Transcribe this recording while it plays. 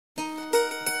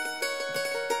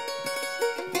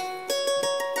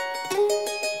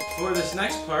for this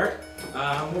next part,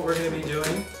 what we're going to be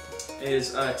doing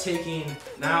is taking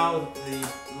now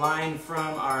the line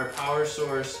from our power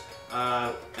source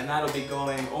and that'll be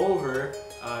going over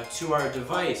to our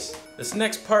device. This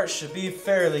next part should be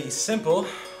fairly simple.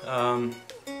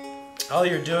 All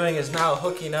you're doing is now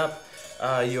hooking up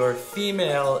your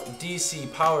female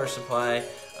DC power supply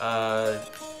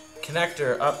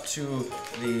connector up to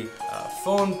the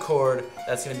phone cord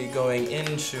that's going to be going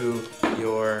into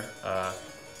your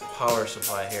power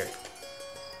supply here.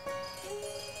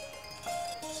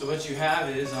 So what you have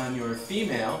is on your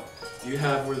female, you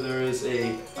have where there is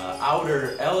a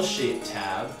outer L-shaped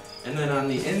tab, and then on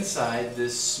the inside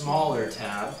this smaller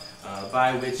tab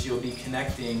by which you'll be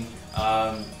connecting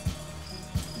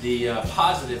the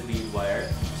positive lead wire.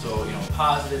 So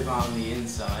positive on the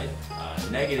inside,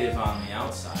 negative on the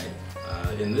outside,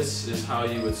 and this is how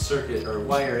you would circuit or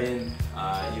wire in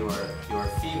your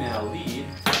female lead.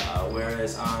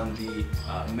 Whereas on the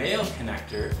male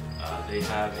connector, they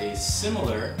have a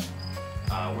similar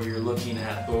where you're looking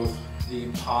at both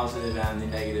the positive and the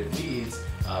negative leads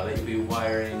that you'll be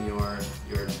wiring your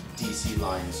DC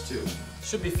lines to.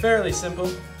 Should be fairly simple.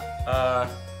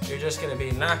 You're just going to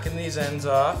be knocking these ends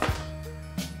off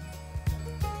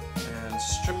and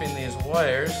stripping these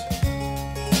wires.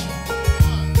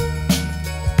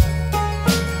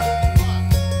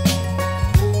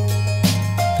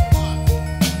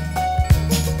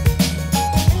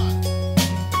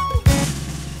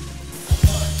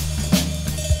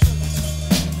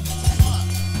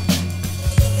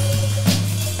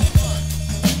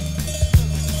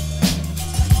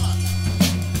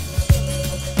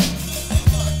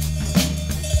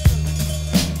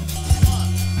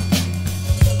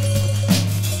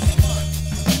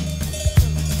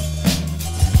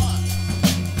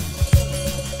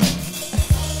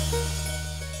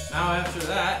 Now after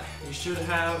that, you should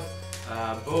have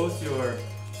both your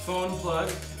phone plug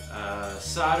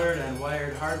soldered and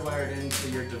hardwired into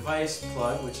your device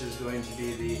plug, which is going to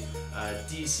be the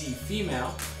DC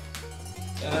female.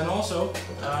 And then also,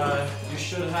 you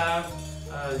should have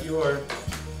your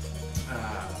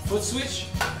foot switch,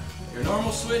 your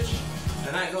normal switch,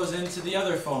 and that goes into the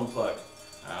other phone plug.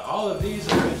 All of these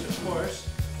of which, of course,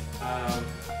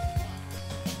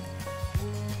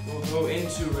 will go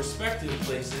into respective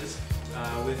places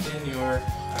within your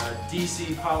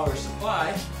DC power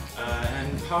supply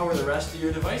and power the rest of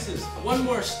your devices. One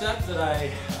more step that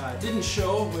I didn't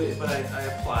show, but I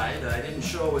applied, that I didn't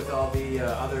show with all the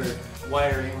other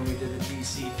wiring when we did the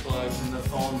DC plugs and the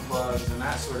phone plugs and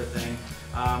that sort of thing,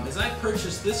 is I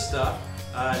purchased this stuff.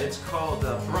 It's called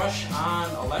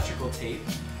brush-on electrical tape.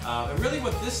 And really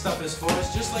what this stuff is for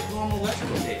is just like normal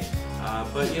electrical tape.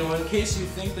 But in case you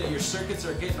think that your circuits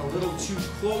are getting a little too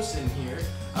close in here,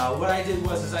 what I did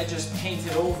was I just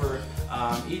painted over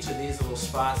each of these little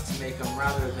spots to make them,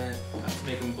 rather than to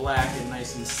make them black and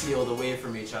nice and sealed away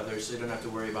from each other, so you don't have to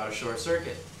worry about a short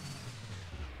circuit.